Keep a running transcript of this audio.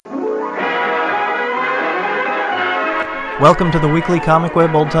Welcome to the weekly Comic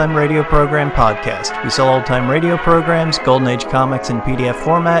Web Old Time Radio Program podcast. We sell old time radio programs, Golden Age comics in PDF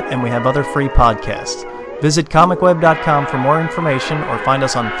format, and we have other free podcasts. Visit comicweb.com for more information or find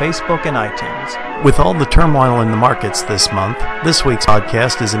us on Facebook and iTunes. With all the turmoil in the markets this month, this week's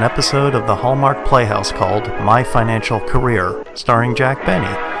podcast is an episode of the Hallmark Playhouse called My Financial Career, starring Jack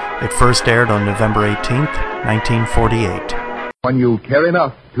Benny. It first aired on November 18th, 1948. When you care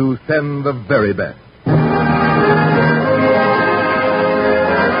enough to send the very best.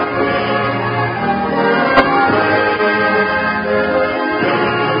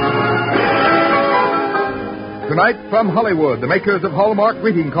 Tonight from Hollywood, the makers of Hallmark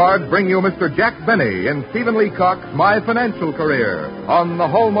greeting cards bring you Mr. Jack Benny in Stephen Leacock's My Financial Career on the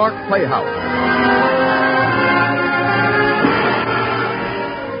Hallmark Playhouse.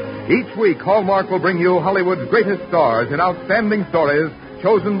 Each week, Hallmark will bring you Hollywood's greatest stars in outstanding stories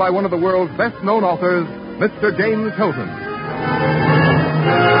chosen by one of the world's best-known authors, Mr. James Hilton.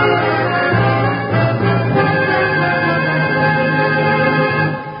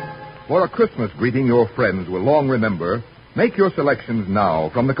 For a Christmas greeting your friends will long remember, make your selections now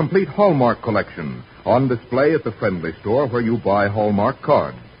from the complete Hallmark collection on display at the friendly store where you buy Hallmark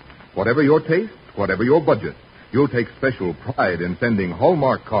cards. Whatever your taste, whatever your budget, you'll take special pride in sending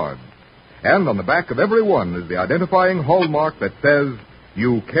Hallmark cards. And on the back of every one is the identifying hallmark that says,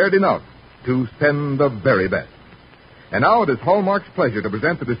 you cared enough to send the very best. And now it is Hallmark's pleasure to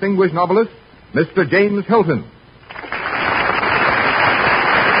present the distinguished novelist, Mr. James Hilton.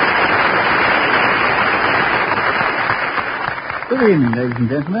 Good evening, ladies and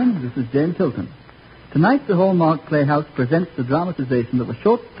gentlemen. This is James Hilton. Tonight, the Hallmark Playhouse presents the dramatization of a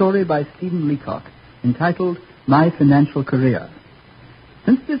short story by Stephen Leacock entitled My Financial Career.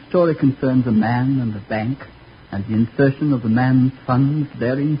 Since this story concerns a man and a bank and the insertion of the man's funds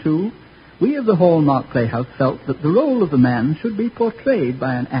therein, we of the Hallmark Playhouse felt that the role of the man should be portrayed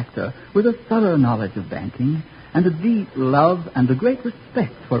by an actor with a thorough knowledge of banking and a deep love and a great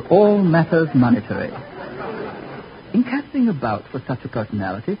respect for all matters monetary. In casting about for such a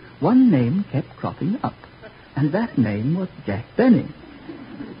personality, one name kept cropping up, and that name was Jack Benny.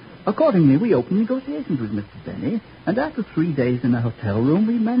 Accordingly, we opened negotiations with Mr. Benny, and after 3 days in a hotel room,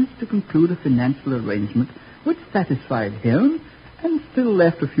 we managed to conclude a financial arrangement which satisfied him and still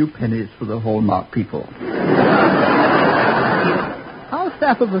left a few pennies for the Hallmark people. Our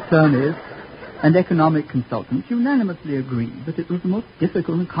staff of attorneys and economic consultants unanimously agreed that it was the most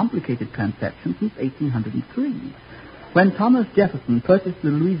difficult and complicated transaction since 1803. When Thomas Jefferson purchased the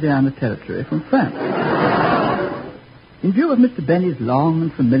Louisiana Territory from France. In view of Mr. Benny's long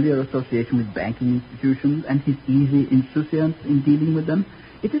and familiar association with banking institutions and his easy insouciance in dealing with them,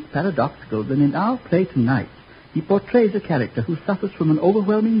 it is paradoxical that in our play tonight he portrays a character who suffers from an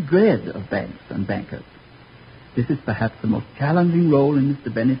overwhelming dread of banks and bankers. This is perhaps the most challenging role in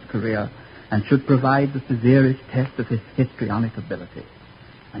Mr. Benny's career and should provide the severest test of his histrionic ability.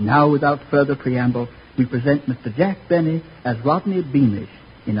 And now, without further preamble, we present Mr. Jack Benny as Rodney Beamish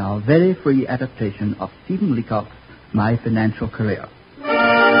in our very free adaptation of Stephen Leacock's My Financial Career.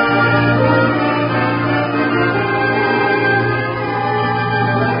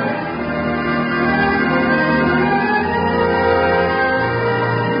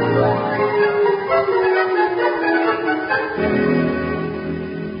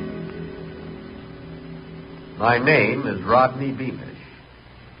 My name is Rodney Beamish.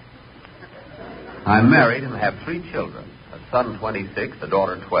 I'm married and have 3 children, a son 26, a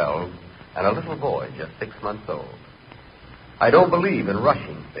daughter 12, and a little boy just 6 months old. I don't believe in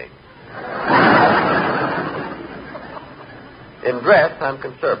rushing things. In dress, I'm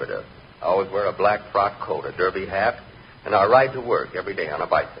conservative. I always wear a black frock coat, a derby hat, and I ride to work every day on a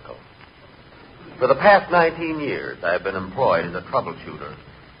bicycle. For the past 19 years, I have been employed as a troubleshooter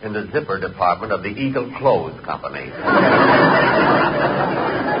in the zipper department of the Eagle Clothes Company.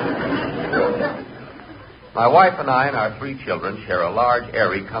 My wife and I and our 3 children share a large,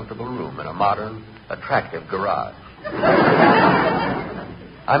 airy, comfortable room in a modern, attractive garage.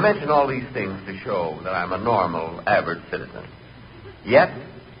 I mention all these things to show that I'm a normal, average citizen. Yet,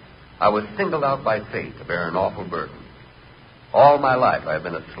 I was singled out by fate to bear an awful burden. All my life I have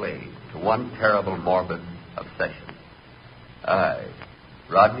been a slave to one terrible, morbid obsession. I,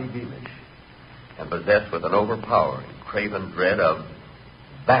 Rodney Beamish, am possessed with an overpowering, craven dread of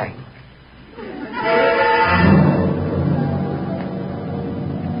banks.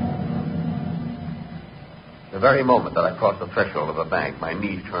 The very moment that I crossed the threshold of a bank, my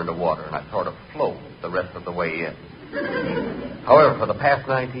knees turned to water, and I sort of floated the rest of the way in. However, for the past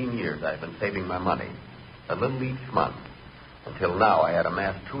 19 years, I've been saving my money, a little each month, until now I had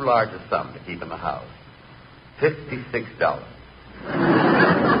amassed too large a sum to keep in the house.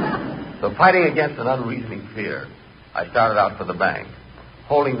 $56. So fighting against an unreasoning fear, I started out for the bank,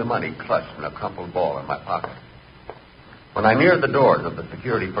 holding the money clutched in a crumpled ball in my pocket. When I neared the doors of the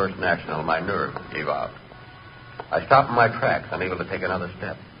Security First National, my nerves gave out. I stopped in my tracks, unable to take another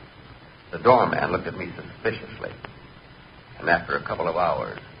step. The doorman looked at me suspiciously, and after a couple of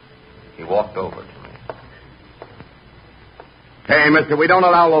hours, he walked over to me. Hey, mister, we don't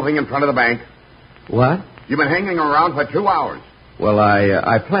allow loafing in front of the bank. What? You've been hanging around for 2 hours. Well,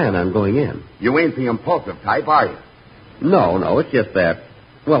 I plan on going in. You ain't the impulsive type, are you? No, it's just that,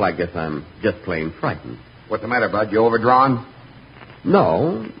 well, I guess I'm just plain frightened. What's the matter, bud? You overdrawn?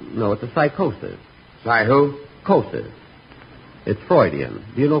 No, it's a psychosis. Who? Psychosis. It's Freudian.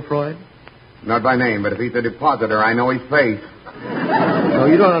 Do you know Freud? Not by name, but if he's a depositor, I know his face. No,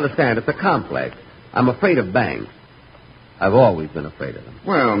 you don't understand. It's a complex. I'm afraid of banks. I've always been afraid of them.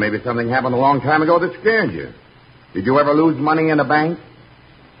 Well, maybe something happened a long time ago that scared you. Did you ever lose money in a bank?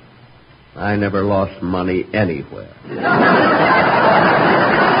 I never lost money anywhere.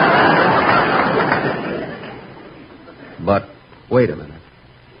 But wait a minute.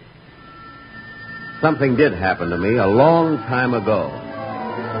 Something did happen to me a long time ago.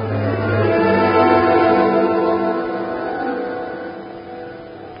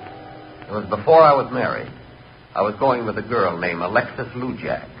 It was before I was married. I was going with a girl named Alexis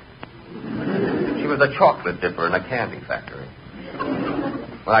Lujak. She was a chocolate dipper in a candy factory.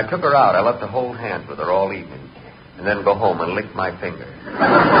 When I took her out, I loved to hold hands with her all evening and then go home and lick my fingers.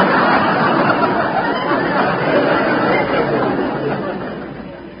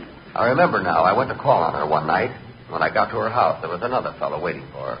 I remember now, I went to call on her one night. When I got to her house, there was another fellow waiting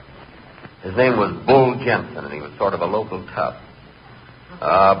for her. His name was Bull Jensen, and he was sort of a local tough.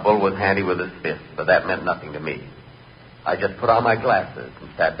 Bull was handy with his fists, but that meant nothing to me. I just put on my glasses and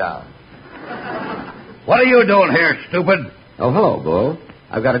sat down. What are you doing here, stupid? Oh, hello, Bull.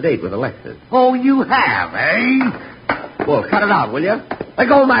 I've got a date with Alexis. Oh, you have, eh? Bull, cut it out, will you? Let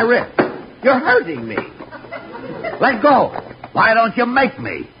go of my wrist. You're hurting me. Let go. Why don't you make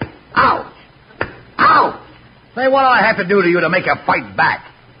me? Ouch! Ouch! Say, what do I have to do to you to make you fight back?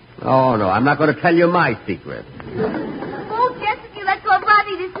 Oh, no, I'm not going to tell you my secret. Oh, just if you let go of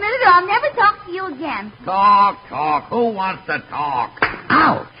Rodney this minute, or I'll never talk to you again. Talk. Who wants to talk?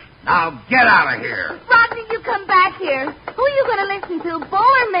 Ouch! Now get out of here. Rodney, you come back here. Who are you going to listen to, Bull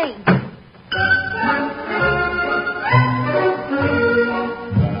or me?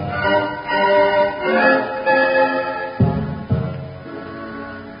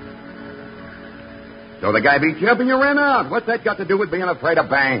 So the guy beat you up and you ran out. What's that got to do with being afraid of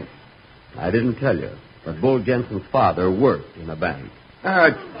banks? I didn't tell you, but Bull Jensen's father worked in a bank.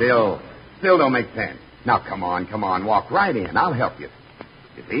 It still don't make sense. Now, come on. Walk right in. I'll help you.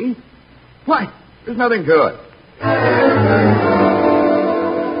 You see? Why, there's nothing to it.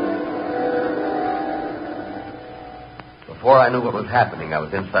 Before I knew what was happening, I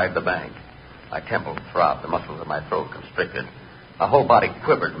was inside the bank. My temples throbbed, the muscles of my throat constricted. My whole body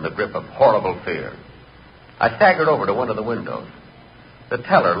quivered in the grip of horrible fear. I staggered over to one of the windows. The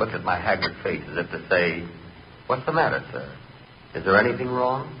teller looked at my haggard face as if to say, "What's the matter, sir? Is there anything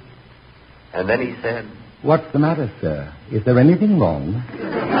wrong?" And then he said, "What's the matter, sir? Is there anything wrong?"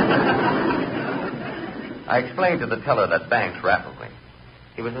 I explained to the teller that banks rattled me.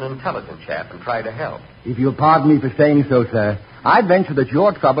 He was an intelligent chap and tried to help. If you'll pardon me for saying so, sir, I'd venture that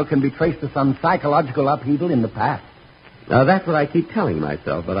your trouble can be traced to some psychological upheaval in the past. Now, that's what I keep telling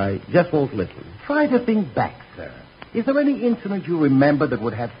myself, but I just won't listen. Try to think back, sir. Is there any incident you remember that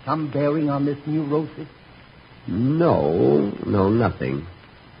would have some bearing on this neurosis? No, nothing.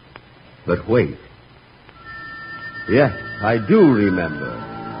 But wait. Yes, I do remember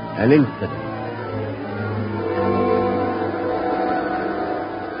an incident.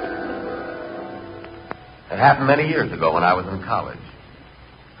 It happened many years ago when I was in college.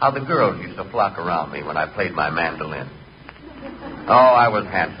 How the girls used to flock around me when I played my mandolin. Oh, I was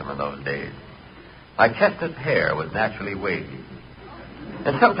handsome in those days. My chestnut hair was naturally wavy.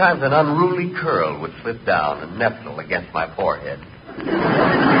 And sometimes an unruly curl would slip down and nestle against my forehead.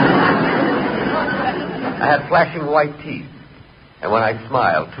 I had flashing white teeth. And when I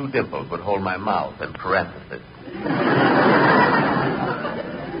smiled, 2 dimples would hold my mouth in parentheses.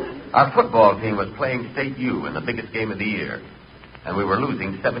 Our football team was playing State U in the biggest game of the year. And we were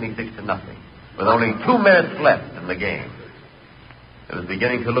losing 76-0, with only 2 minutes left in the game. It was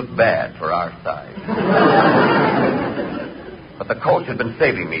beginning to look bad for our side. But the coach had been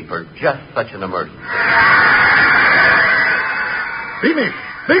saving me for just such an emergency.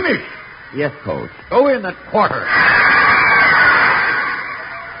 Beamish! Yes, Coach. Go in at quarter.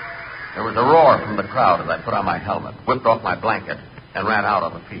 There was a roar from the crowd as I put on my helmet, whipped off my blanket, and ran out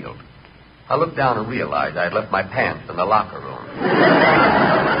on the field. I looked down and realized I had left my pants in the locker room.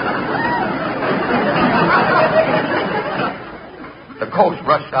 The coach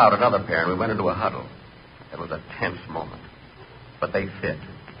rushed out another pair, and we went into a huddle. It was a tense moment, but they fit.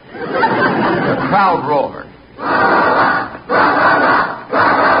 The crowd roared.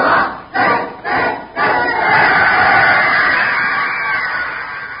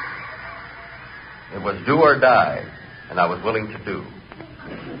 It was do or die, and I was willing to do.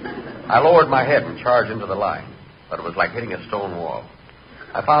 I lowered my head and charged into the line, but it was like hitting a stone wall.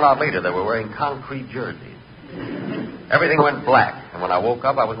 I found out later they were wearing concrete jerseys. Everything went black, and when I woke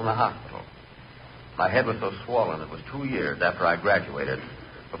up, I was in the hospital. My head was so swollen, it was 2 years after I graduated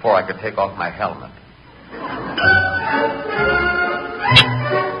before I could take off my helmet.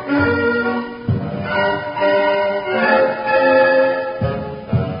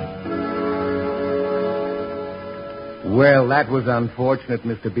 Well, that was unfortunate,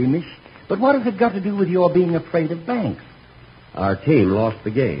 Mr. Beamish. But what has it got to do with your being afraid of banks? Our team lost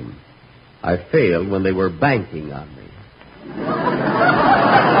the game. I failed when they were banking on me.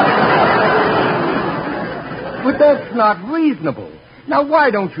 But that's not reasonable. Now,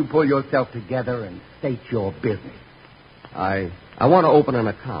 why don't you pull yourself together and state your business? I want to open an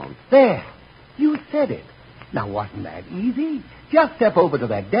account. There. You said it. Now, wasn't that easy? Just step over to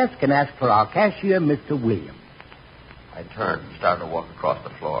that desk and ask for our cashier, Mr. Williams. I turned and started to walk across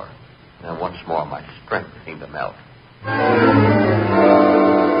the floor. And then once more, my strength seemed to melt.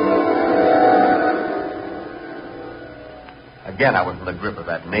 Again, I was in the grip of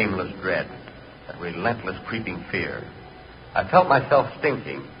that nameless dread, that relentless creeping fear. I felt myself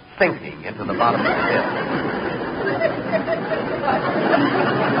sinking into the bottom of the pit.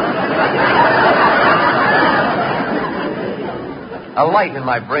 A light in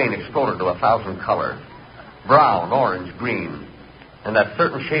my brain exploded to 1,000 colors. Brown, orange, green, and that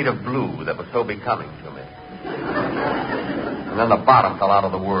certain shade of blue that was so becoming to me. And then the bottom fell out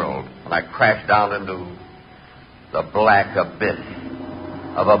of the world, and I crashed down into the black abyss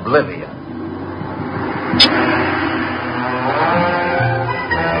of oblivion.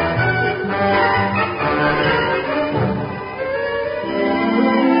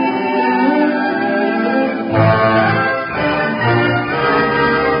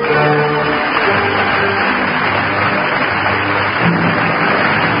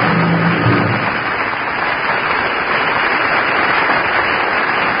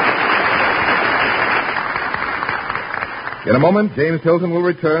 In a moment, James Hilton will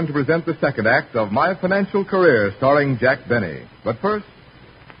return to present the second act of My Financial Career, starring Jack Benny. But first,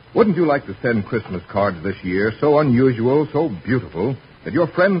 wouldn't you like to send Christmas cards this year so unusual, so beautiful, that your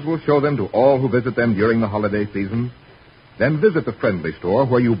friends will show them to all who visit them during the holiday season? Then visit the Friendly Store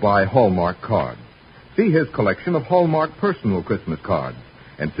where you buy Hallmark cards. See his collection of Hallmark personal Christmas cards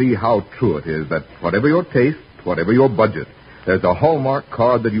and see how true it is that whatever your taste, whatever your budget, there's a Hallmark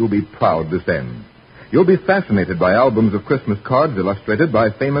card that you'll be proud to send. You'll be fascinated by albums of Christmas cards illustrated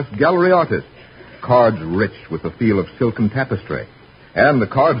by famous gallery artists, cards rich with the feel of silken tapestry, and the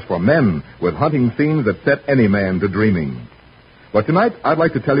cards for men with hunting scenes that set any man to dreaming. But tonight, I'd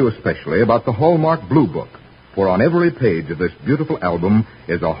like to tell you especially about the Hallmark Blue Book, for on every page of this beautiful album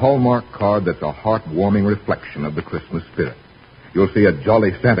is a Hallmark card that's a heart-warming reflection of the Christmas spirit. You'll see a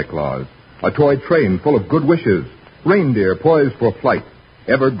jolly Santa Claus, a toy train full of good wishes, reindeer poised for flight,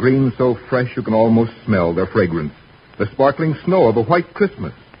 evergreens so fresh you can almost smell their fragrance, the sparkling snow of a white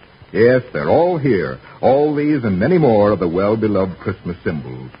Christmas. Yes, they're all here, all these and many more of the well-beloved Christmas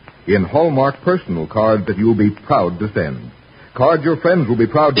symbols, in Hallmark personal cards that you'll be proud to send. Cards your friends will be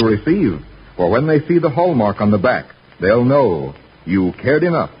proud to receive, for when they see the Hallmark on the back, they'll know you cared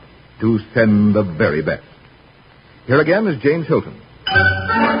enough to send the very best. Here again is James Hilton.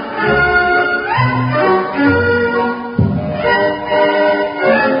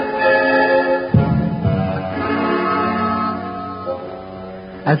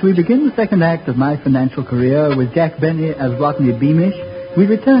 As we begin the second act of My Financial Career with Jack Benny as Rodney Beamish, we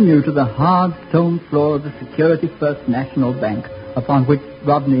return you to the hard stone floor of the Security First National Bank upon which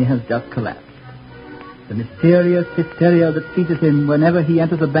Rodney has just collapsed. The mysterious hysteria that seizes him whenever he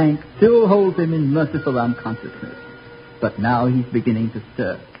enters a bank still holds him in merciful unconsciousness. But now he's beginning to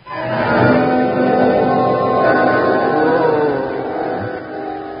stir.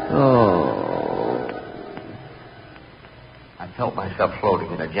 I felt myself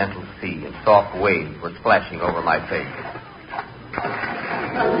floating in a gentle sea, and soft waves were splashing over my face.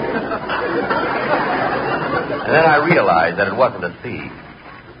 And then I realized that it wasn't a sea.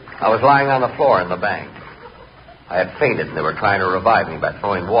 I was lying on the floor in the bank. I had fainted, and they were trying to revive me by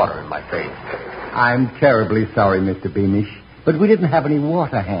throwing water in my face. I'm terribly sorry, Mr. Beamish, but we didn't have any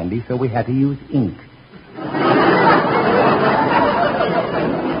water handy, so we had to use ink.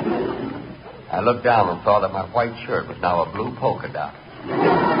 I looked down and saw that my white shirt was now a blue polka dot.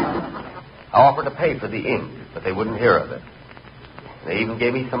 I offered to pay for the ink, but they wouldn't hear of it. They even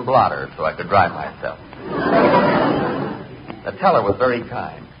gave me some blotter so I could dry myself. The teller was very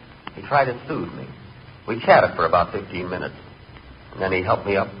kind. He tried to soothe me. We chatted for about 15 minutes, and then he helped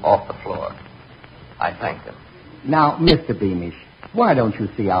me up off the floor. I thanked him. Now, Mr. Beamish, why don't you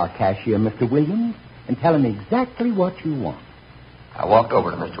see our cashier, Mr. Williams, and tell him exactly what you want? I walked over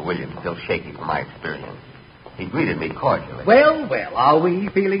to Mr. Williams, still shaky from my experience. He greeted me cordially. Well, are we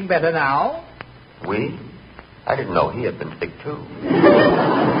feeling better now? We? I didn't know he had been sick, too.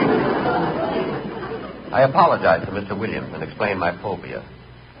 I apologized to Mr. Williams and explained my phobia.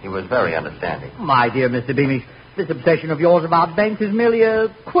 He was very understanding. My dear Mr. Beamish, this obsession of yours about banks is merely a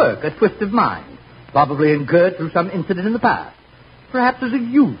quirk, a twist of mind, probably incurred through some incident in the past. Perhaps as a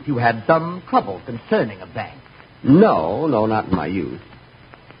youth you had some trouble concerning a bank. No, not in my youth.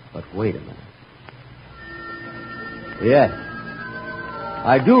 But wait a minute. Yes.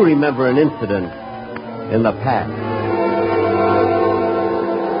 I do remember an incident in the past.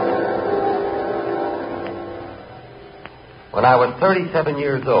 When I was 37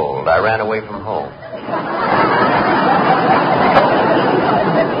 years old, I ran away from home.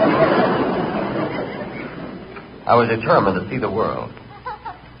 I was determined to see the world.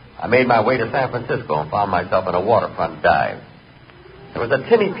 I made my way to San Francisco and found myself in a waterfront dive. There was a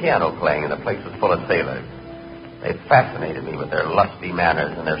tinny piano playing, and the place was full of sailors. They fascinated me with their lusty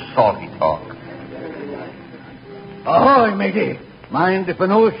manners and their salty talk. Ahoy, matey. Mind if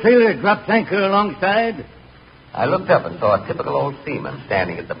an old sailor drops anchor alongside? I looked up and saw a typical old seaman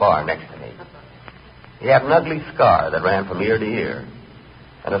standing at the bar next to me. He had an ugly scar that ran from ear to ear,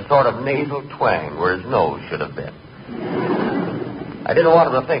 and a sort of nasal twang where his nose should have been. I didn't want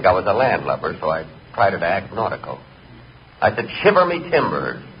him to think I was a landlubber, so I tried to act nautical. I said, "Shiver me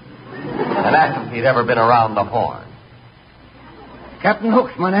timbers," and asked him if he'd ever been around the Horn. Captain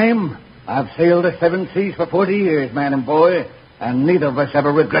Hook's my name. I've sailed the seven seas for 40 years, man and boy, and neither of us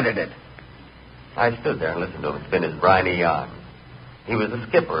ever regretted it. I stood there and listened to him spin his briny yarn. He was the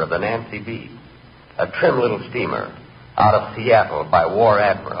skipper of the Nancy B, a trim little steamer out of Seattle by War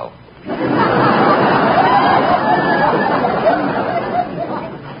Admiral.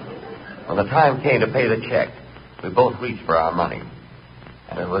 When the time came to pay the check, we both reached for our money.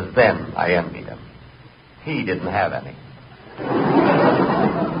 And it was then I envied him. He didn't have any.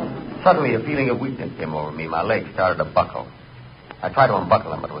 Suddenly, a feeling of weakness came over me. My legs started to buckle. I tried to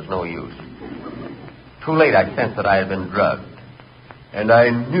unbuckle them, but it was no use. Too late, I sensed that I had been drugged. And I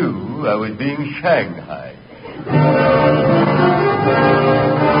knew I was being shanghaied.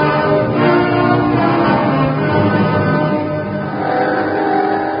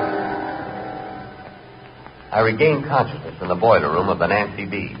 I regained consciousness in the boiler room of the Nancy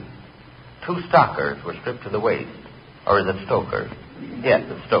B. Two stockers were stripped to the waist. Or is it stokers? Yes,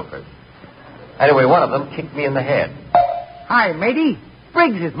 it's stokers. Anyway, one of them kicked me in the head. Hi, matey.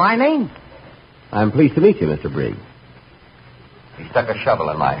 Briggs is my name. I'm pleased to meet you, Mr. Briggs. He stuck a shovel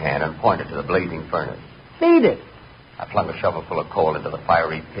in my hand and pointed to the blazing furnace. Feed it. I flung a shovel full of coal into the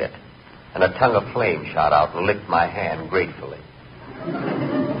fiery pit, and a tongue of flame shot out and licked my hand gratefully.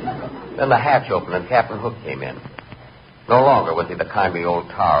 Then the hatch opened and Captain Hook came in. No longer was he the kindly old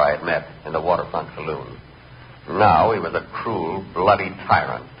tar I had met in the waterfront saloon. Now he was a cruel, bloody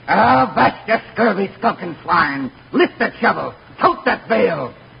tyrant. Ah, that's you scurvy, skulking swine. Lift that shovel. Tote that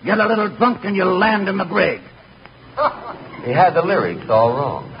bale. Get a little drunk and you'll land in the brig. He had the lyrics all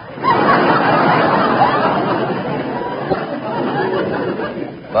wrong.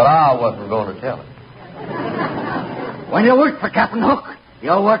 But I wasn't going to tell him. When you work for Captain Hook, you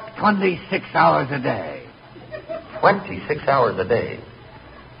work 26 hours a day. 26 hours a day?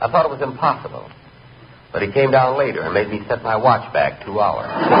 I thought it was impossible. But he came down later and made me set my watch back 2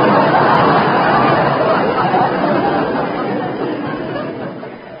 hours.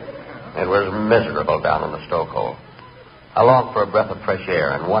 It was miserable down in the stokehole. I longed for a breath of fresh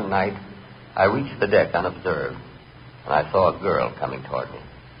air, and one night I reached the deck unobserved, and I saw a girl coming toward me.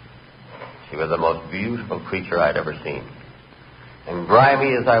 She was the most beautiful creature I'd ever seen. And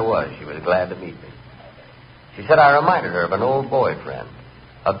grimy as I was, she was glad to meet me. She said I reminded her of an old boyfriend,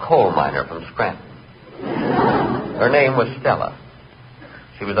 a coal miner from Scranton. Her name was Stella.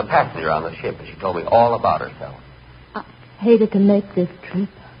 She was a passenger on the ship, and she told me all about herself. I hated to make this trip.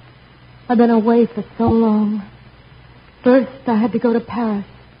 I've been away for so long. First, I had to go to Paris,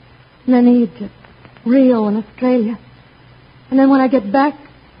 and then Egypt, Rio and Australia. And then when I get back,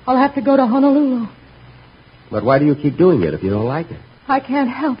 I'll have to go to Honolulu. But why do you keep doing it if you don't like it? I can't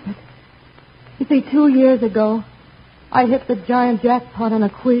help it. You see, 2 years ago, I hit the giant jackpot on a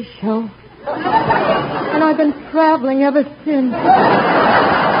quiz show. And I've been traveling ever since.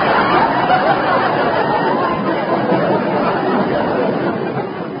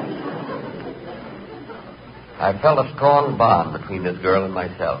 I felt a strong bond between this girl and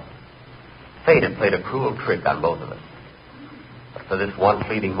myself. Fate had played a cruel trick on both of us. But for this one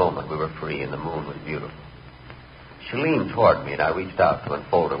fleeting moment, we were free, and the moon was beautiful. She leaned toward me, and I reached out to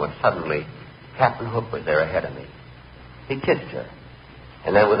unfold her when suddenly Captain Hook was there ahead of me. He kissed her,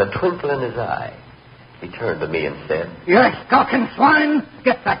 and then with a twinkle in his eye, he turned to me and said, "You skulking swine!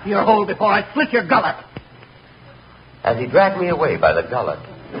 Get back to your hole before I slit your gullet!" As he dragged me away by the gullet,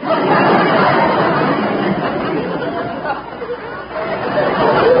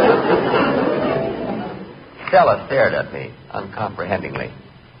 Stella stared at me uncomprehendingly.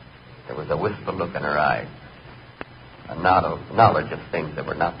 There was a wistful look in her eyes, a knowledge of things that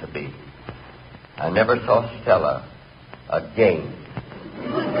were not to be. I never saw Stella again.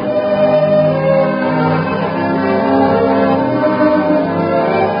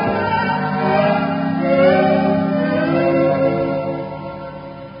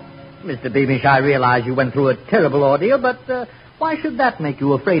 Mr. Beamish, I realize you went through a terrible ordeal, but why should that make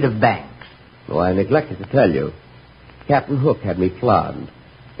you afraid of banks? Oh, I neglected to tell you. Captain Hook had me flogged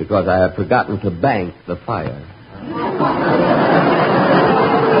because I had forgotten to bank the fire.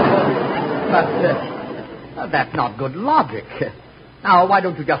 But that's not good logic. Now, why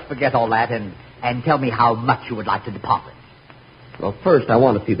don't you just forget all that and tell me how much you would like to deposit? Well, first, I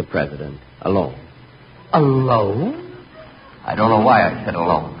want to see the president alone. Alone? I don't know why I said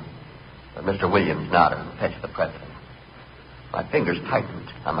alone, but Mr. Williams nodded and fetched the president. My fingers tightened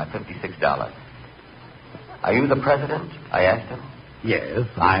on my $56. Are you the president? I asked him. Yes,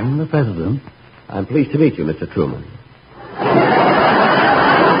 I'm the president. I'm pleased to meet you, Mr. Truman.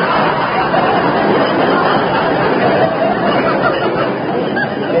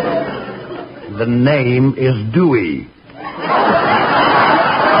 The name is Dewey.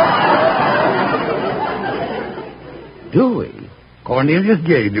 Dewey? Cornelius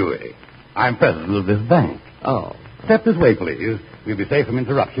J. Dewey. I'm president of this bank. Oh. Step this way, please. We'll be safe from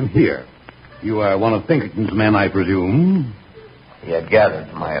interruption here. You are one of Pinkerton's men, I presume? He had gathered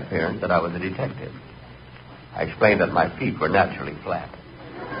from my appearance that I was a detective. I explained that my feet were naturally flat.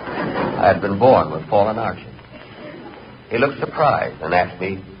 I had been born with fallen arches. He looked surprised and asked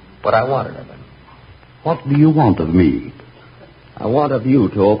me what I wanted of him. What do you want of me? I want of you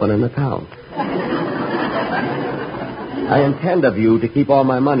to open an account. I intend of you to keep all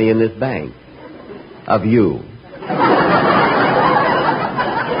my money in this bank. Of you.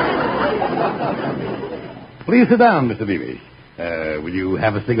 Please sit down, Mr. Beamish. Will you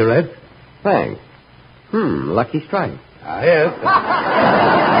have a cigarette? Thanks. Lucky strike. Yes.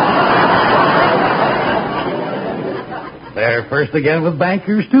 They're first again with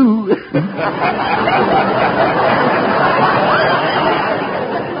bankers, too.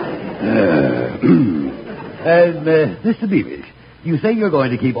 Mr. Beamish, you say you're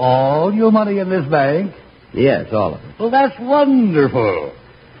going to keep all your money in this bank? Yes, all of it. Well, that's wonderful.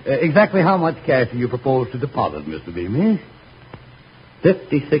 Exactly how much cash do you propose to deposit, Mr. Beamish?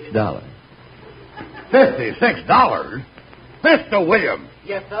 $56. $56? Mr. Williams.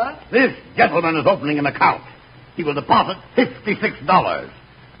 Yes, sir? This gentleman is opening an account. He will deposit $56.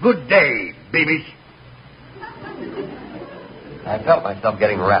 Good day, Beamish. I felt myself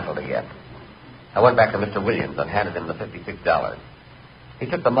getting rattled again. I went back to Mr. Williams and handed him the $56. He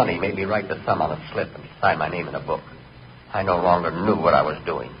took the money, made me write the sum on a slip, and signed my name in a book. I no longer knew what I was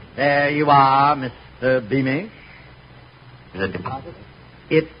doing. There you are, Mr. Beamish. Is it deposit?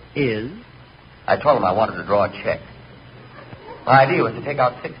 It is. I told him I wanted to draw a check. My idea was to take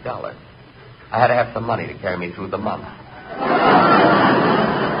out $6. I had to have some money to carry me through the month.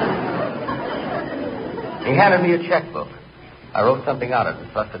 He handed me a checkbook. I wrote something on it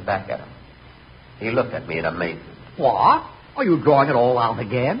and thrust it back at him. He looked at me in amazement. What? Are you drawing it all out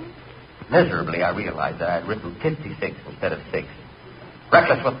again? Miserably, I realized that I had written 56 instead of 6.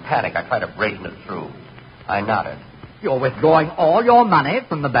 Reckless with panic, I tried to brazen it through. I nodded. You're withdrawing all your money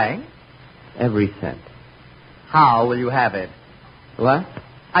from the bank? Every cent. How will you have it? What?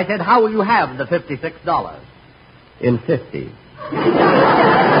 I said, how will you have the $56? In 50. 50?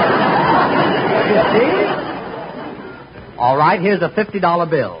 All right, here's a $50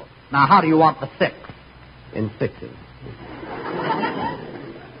 bill. Now, how do you want the 6? In 60.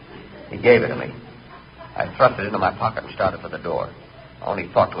 He gave it to me. I thrust it into my pocket and started for the door. I only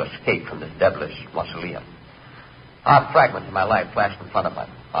thought to escape from this devilish mausoleum. Odd fragments of my life flashed in front of my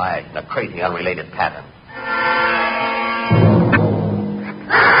eyes in a crazy, unrelated pattern.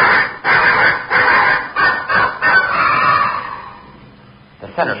 The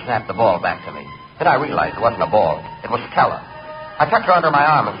center snapped the ball back to me. Then I realized it wasn't a ball. It was Stella. I tucked her under my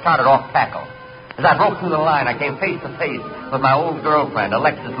arm and started off tackle. As I broke through the line, I came face to face with my old girlfriend,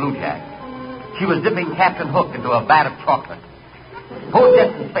 Alexis Lujack. She was dipping Captain Hook into a vat of chocolate. Poor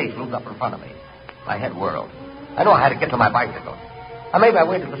Jensen's face loomed up in front of me. My head whirled. I knew I had to get to my bicycle. I made my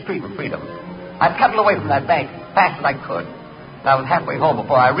way to the street in freedom. I pedaled away from that bank as fast as I could. And I was halfway home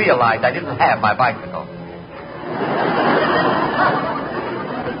before I realized I didn't have my bicycle.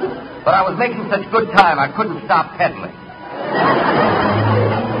 But I was making such good time, I couldn't stop pedaling.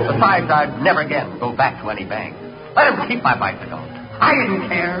 Besides, I'd never again go back to any bank. Let him keep my bicycle. I didn't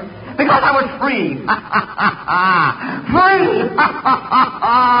care, because I was free. Free!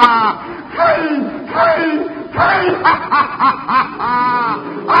 Free!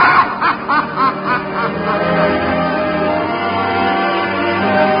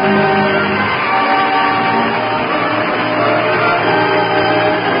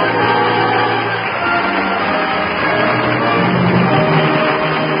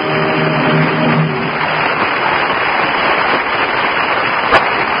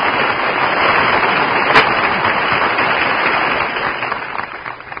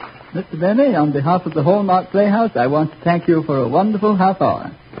 Mr. Benny, on behalf of the Hallmark Playhouse, I want to thank you for a wonderful half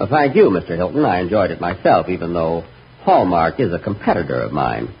hour. Well, thank you, Mr. Hilton. I enjoyed it myself, even though Hallmark is a competitor of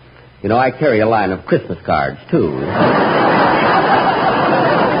mine. You know, I carry a line of Christmas cards, too.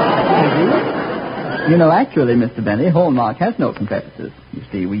 You know, actually, Mr. Benny, Hallmark has no competitors. You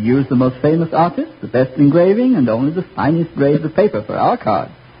see, we use the most famous artists, the best engraving, and only the finest grades of paper for our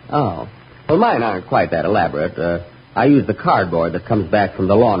cards. Oh. Well, mine aren't quite that elaborate. I use the cardboard that comes back from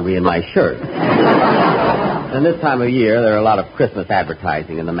the laundry in my shirt. And this time of year, there are a lot of Christmas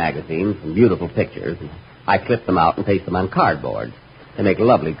advertising in the magazines and beautiful pictures. I clip them out and paste them on cardboard. They make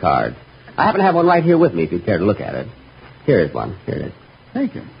lovely cards. I happen to have one right here with me if you'd care to look at it. Here is one. Here it is.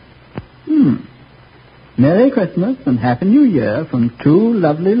 Thank you. Merry Christmas and Happy New Year from two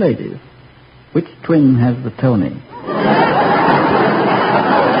lovely ladies. Which twin has the Tony?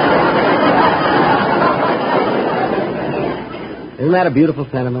 Isn't that a beautiful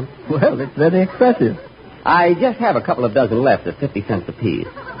sentiment? Well, it's very expressive. I just have a couple of dozen left at 50 cents apiece.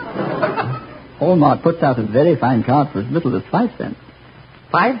 Hallmark puts out a very fine card for as little as 5 cents.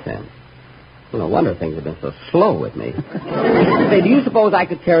 5 cents? Well, no wonder things have been so slow with me. Say, do you suppose I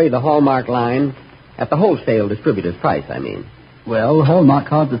could carry the Hallmark line at the wholesale distributor's price, I mean? Well, Hallmark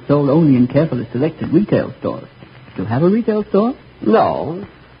cards are sold only in carefully selected retail stores. Do you have a retail store? No,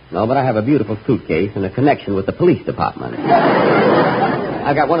 but I have a beautiful suitcase and a connection with the police department.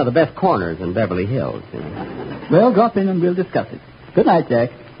 I got one of the best corners in Beverly Hills. You know. Well, drop in and we'll discuss it. Good night,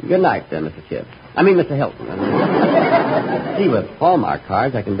 Jack. Good night, Mr. Chips. Mr. Hilton. See, with Hallmark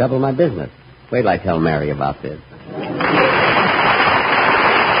cards, I can double my business. Wait till I tell Mary about this.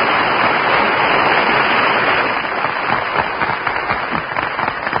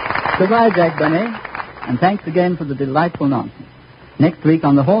 Goodbye, Jack Benny. And thanks again for the delightful nonsense. Next week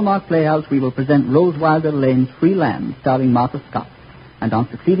on the Hallmark Playhouse, we will present Rose Wilder Lane's Free Land, starring Martha Scott. And on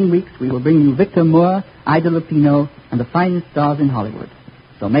succeeding weeks, we will bring you Victor Moore, Ida Lupino, and the finest stars in Hollywood.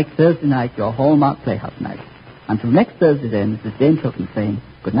 So make Thursday night your Hallmark Playhouse night. Until next Thursday, then, this is James Hilton saying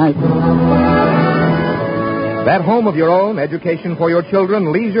good night. That home of your own, education for your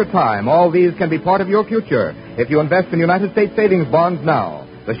children, leisure time, all these can be part of your future if you invest in United States savings bonds now.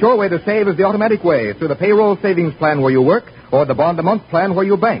 The sure way to save is the automatic way through the payroll savings plan where you work or the bond-a-month plan where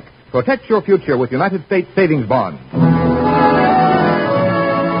you bank. Protect your future with United States savings bonds.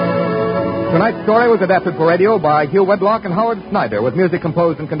 Tonight's story was adapted for radio by Hugh Wedlock and Howard Snyder, with music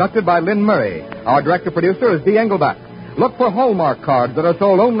composed and conducted by Lynn Murray. Our director-producer is Dee Engelbach. Look for Hallmark cards that are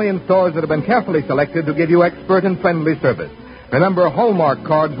sold only in stores that have been carefully selected to give you expert and friendly service. Remember, Hallmark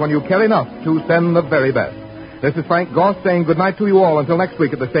cards when you care enough to send the very best. This is Frank Goss saying goodnight to you all until next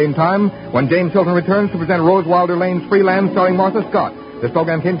week at the same time when James Hilton returns to present Rose Wilder Lane's Free Land starring Martha Scott. This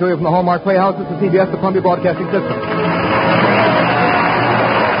program came to you from the Hallmark Playhouse at the CBS, the Columbia Broadcasting System.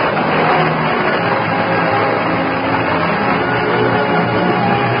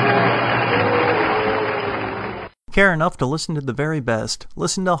 Care enough to listen to the very best?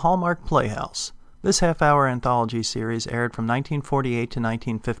 Listen to Hallmark Playhouse. This half-hour anthology series aired from 1948 to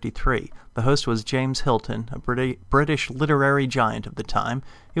 1953. The host was James Hilton, a British literary giant of the time.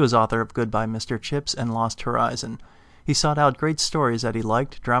 He was author of Goodbye, Mr. Chips and Lost Horizon. He sought out great stories that he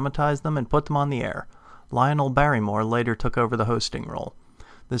liked, dramatized them, and put them on the air. Lionel Barrymore later took over the hosting role.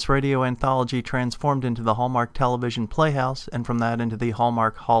 This radio anthology transformed into the Hallmark Television Playhouse, and from that into the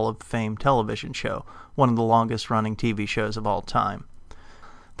Hallmark Hall of Fame television show, one of the longest-running TV shows of all time.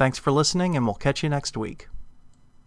 Thanks for listening, and we'll catch you next week.